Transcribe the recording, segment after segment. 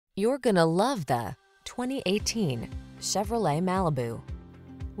You're gonna love the 2018 Chevrolet Malibu.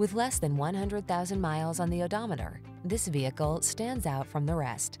 With less than 100,000 miles on the odometer, this vehicle stands out from the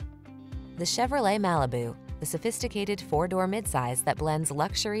rest. The Chevrolet Malibu, the sophisticated four-door midsize that blends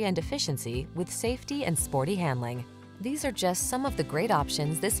luxury and efficiency with safety and sporty handling. These are just some of the great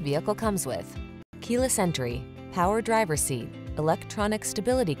options this vehicle comes with: keyless entry, power driver's seat, electronic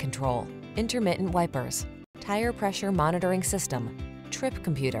stability control, intermittent wipers, tire pressure monitoring system, trip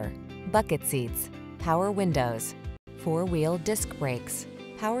computer, bucket seats, power windows, four-wheel disc brakes,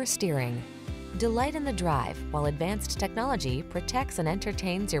 power steering. Delight in the drive while advanced technology protects and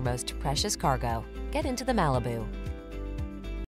entertains your most precious cargo. Get into the Malibu.